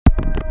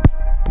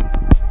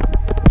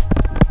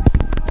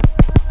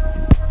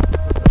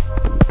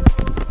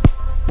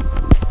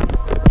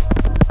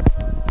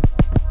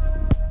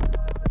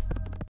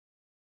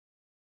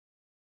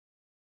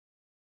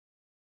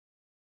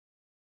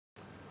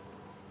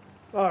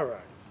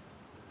Alright,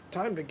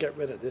 time to get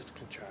rid of this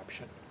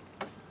contraption.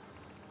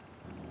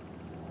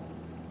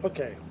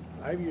 Okay,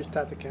 I've used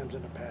Tactacams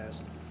in the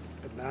past,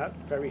 but not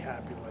very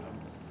happy with them.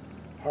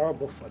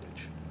 Horrible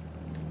footage.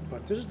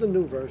 But this is the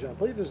new version. I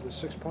believe this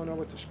is the 6.0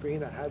 with the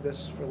screen. I had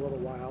this for a little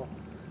while,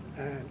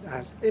 and it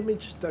has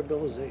image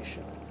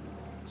stabilization.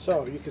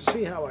 So you can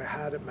see how I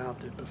had it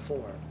mounted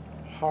before.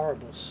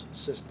 Horrible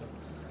system.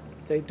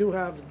 They do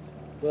have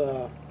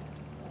the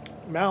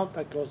mount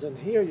that goes in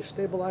here, your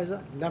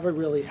stabilizer. Never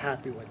really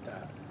happy with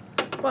that.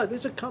 But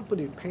there's a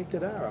company,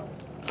 Painted Arrow,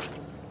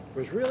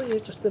 was really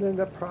interested in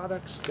their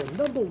products. Their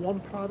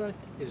 #1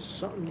 product is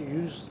something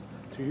you use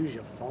to use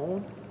your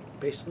phone,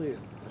 basically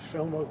to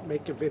film or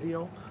make a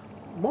video.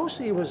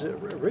 Mostly it was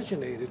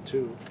originated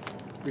to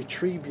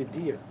retrieve your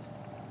deer.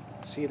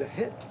 See the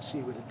hit,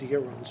 see where the deer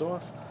runs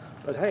off.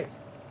 But hey,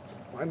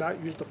 why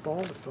not use the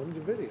phone to film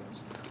your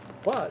videos?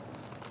 But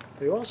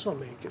they also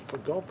make it for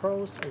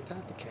GoPros and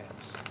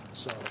Tactacams.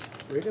 So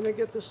we're going to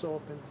get this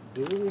open,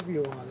 do a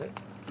review on it,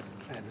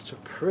 and it's a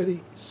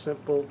pretty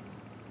simple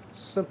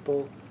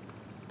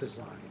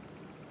design.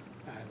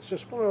 And it's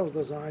just one of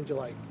those designs you're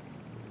like,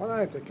 why don't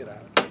I think it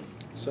out?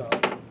 So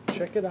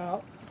check it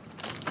out.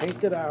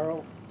 Painted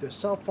Arrow. Their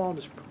cell phone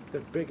is the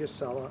biggest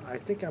seller. I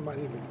think I might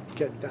even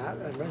get that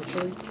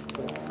eventually.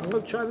 But I'm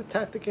going to try the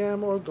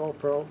Tactacam or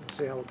GoPro and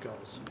see how it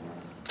goes.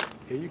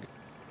 Here you go.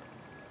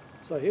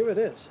 So here it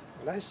is.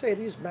 When I say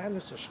these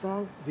magnets are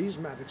strong, these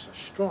magnets are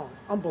strong,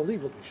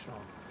 unbelievably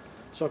strong.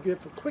 So if you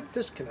have a quick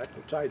disconnect,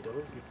 which I do,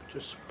 you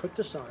just put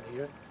this on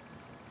here,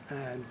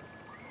 and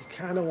you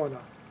kind of want to,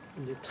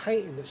 when you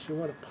tighten this, you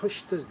want to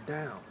push this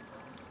down.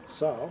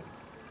 So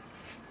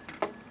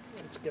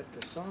let's get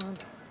this on.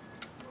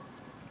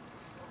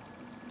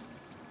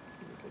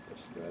 Get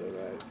this threaded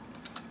right.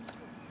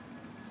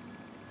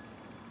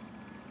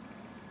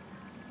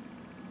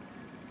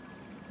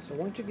 So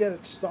once you get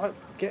it, start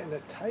getting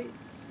it tight,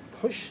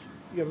 push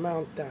your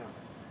mount down.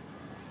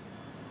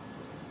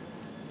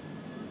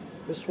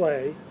 This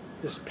way,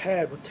 this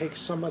pad will take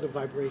some of the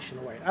vibration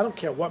away. I don't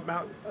care what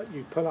mount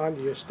you put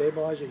onto your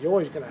stabilizer, you're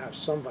always going to have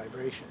some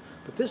vibration.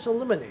 But this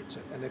eliminates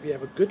it. And if you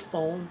have a good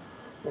phone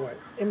or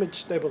image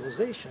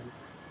stabilization,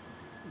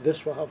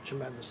 this will help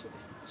tremendously.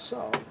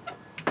 So,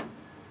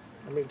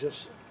 let me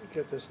just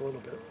get this a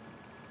little bit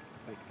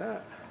like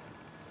that.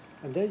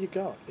 And there you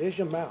go. There's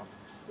your mount.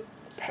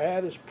 The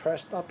pad is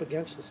pressed up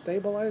against the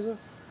stabilizer.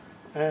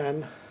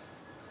 And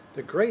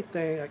the great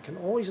thing, I can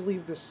always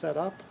leave this set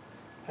up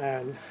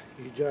and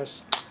you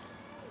just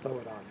throw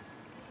it on.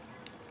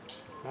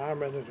 Now I'm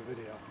ready to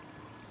video.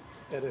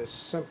 It is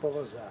simple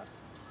as that.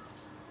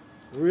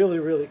 Really,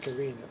 really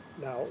convenient.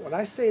 Now, when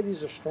I say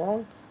these are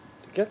strong,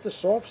 to get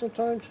this off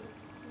sometimes,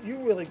 you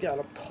really got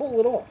to pull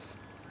it off.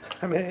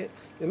 I mean,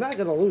 you're not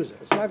going to lose it.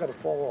 It's not going to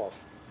fall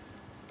off.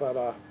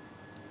 But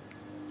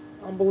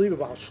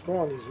unbelievable how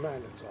strong these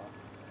magnets are.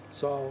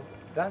 So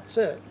that's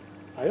it.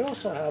 I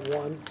also have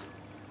one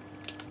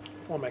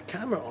for my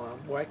camera arm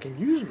where I can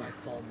use my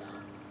phone now.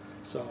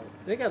 So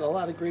they got a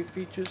lot of great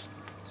features.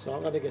 So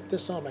I'm going to get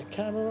this on my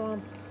camera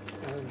arm,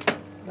 and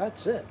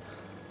that's it.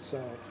 So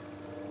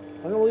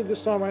I'm going to leave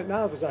this on right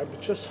now because I was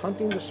just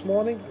hunting this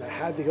morning and I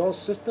had the old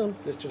system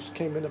that just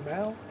came in the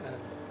mail, and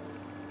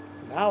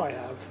now I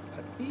have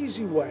an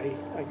easy way.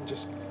 I can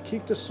just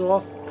keep this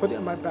off, put it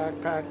in my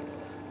backpack.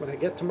 When I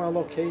get to my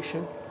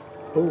location,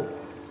 boom,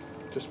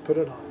 just put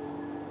it on.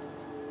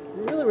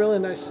 Really, really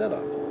nice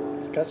setup.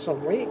 It's got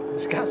some weight,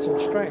 it's got some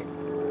strength.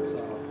 So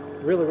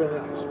really, really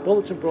nice.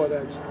 Bullets and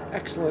broadheads,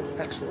 excellent,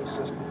 excellent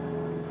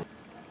system.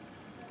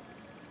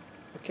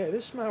 Okay,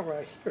 this mount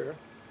right here,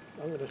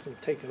 I'm just going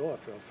to take it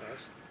off real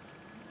fast.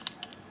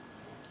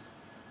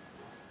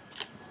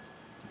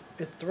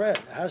 It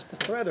has the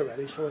thread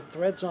already, so it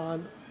threads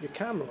on your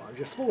camera arms,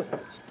 your fluid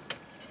heads.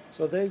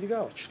 So there you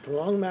go,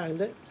 strong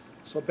magnet.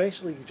 So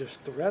basically you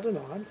just thread it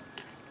on.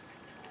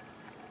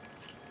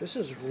 This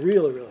is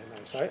really, really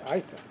nice, I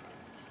think.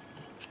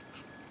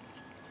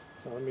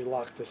 So let me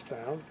lock this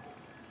down.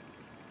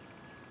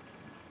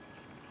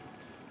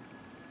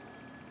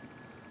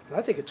 And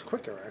I think it's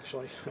quicker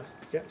actually,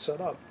 getting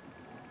set up.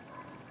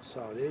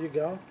 So there you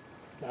go.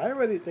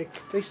 Now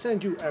they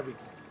send you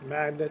everything.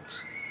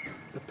 Magnets,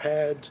 the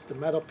pads, the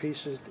metal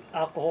pieces, the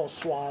alcohol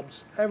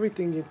swabs,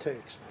 everything it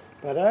takes.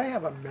 But I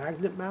have a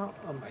magnet mount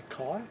on my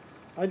car.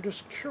 I'm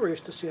just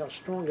curious to see how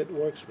strong it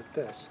works with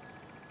this.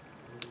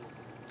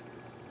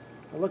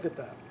 Now look at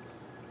that.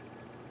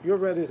 You're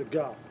ready to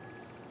go.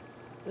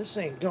 This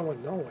ain't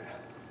going nowhere.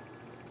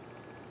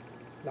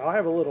 Now I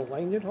have a little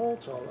lanyard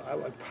hold, so I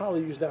would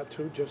probably use that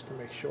too just to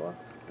make sure.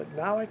 But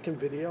now I can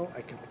video,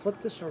 I can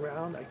flip this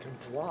around, I can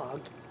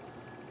vlog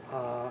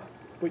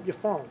with your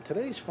phone.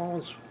 Today's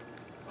phones,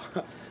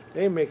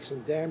 they make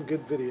some damn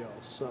good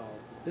videos. So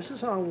this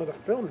is how I'm going to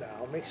film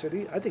now. It makes it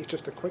easy. I think it's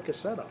just a quicker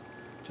setup.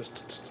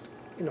 Just,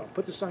 you know,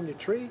 put this on your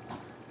tree,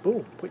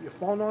 boom, put your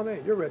phone on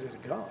it, you're ready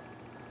to go.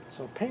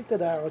 So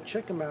Painted Arrow,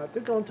 check them out.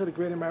 They're going to the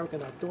Great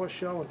American Outdoor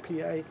Show in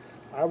PA.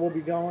 I will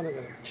be going. I'm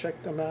going to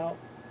check them out,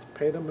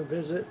 pay them a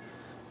visit,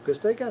 because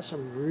they got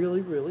some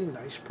really, really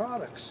nice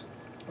products.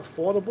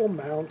 affordable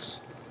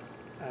mounts,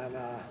 and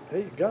there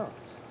you go.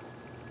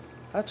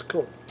 That's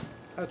cool.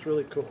 That's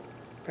really cool.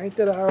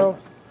 Painted arrow.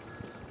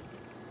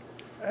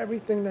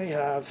 Everything they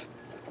have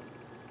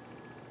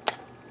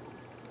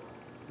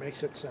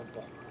makes it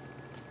simple.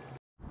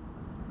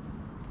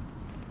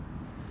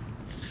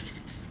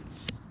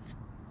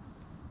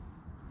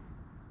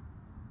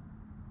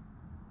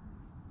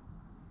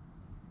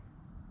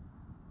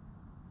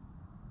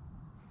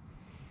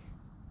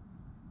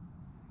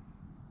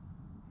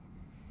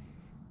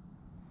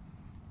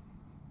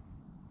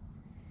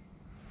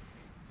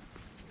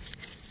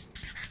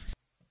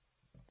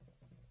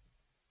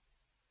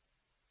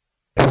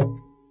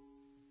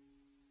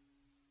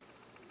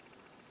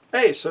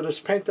 Hey, so this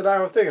painted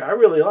arrow thing, I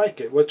really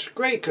like it. What's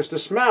great, because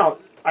this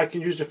mount, I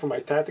can use it for my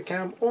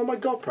Tactacam or my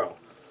Gopro.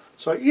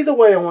 So either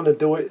way I want to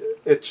do it,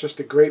 it's just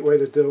a great way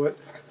to do it.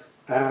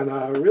 And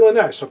really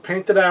nice. So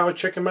painted arrow,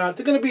 check them out.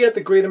 They're going to be at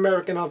the Great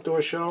American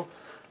Outdoor Show.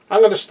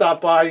 I'm going to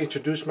stop by,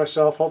 introduce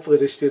myself. Hopefully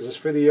they see this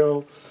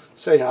video,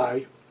 say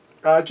hi.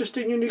 Just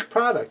a unique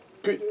product.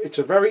 It's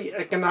a very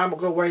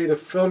economical way to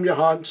film your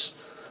hunts.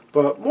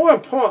 But more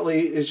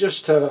importantly is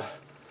just to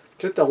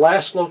get the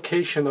last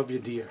location of your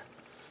deer.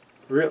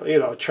 Really,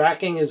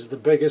 tracking is the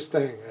biggest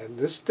thing, and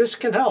this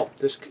can help.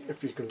 This,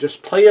 if you can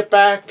just play it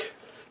back,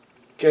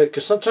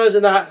 because sometimes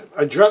in that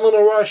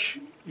adrenaline rush,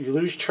 you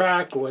lose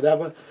track or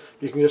whatever.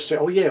 You can just say,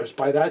 "Oh yeah, it was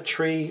by that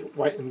tree,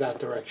 right in that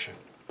direction."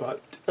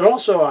 And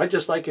also, I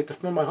just like it to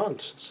film my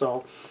hunts.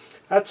 So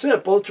that's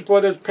it. Bullet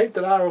Brothers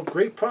Painted Arrow,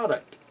 great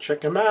product.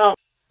 Check them out.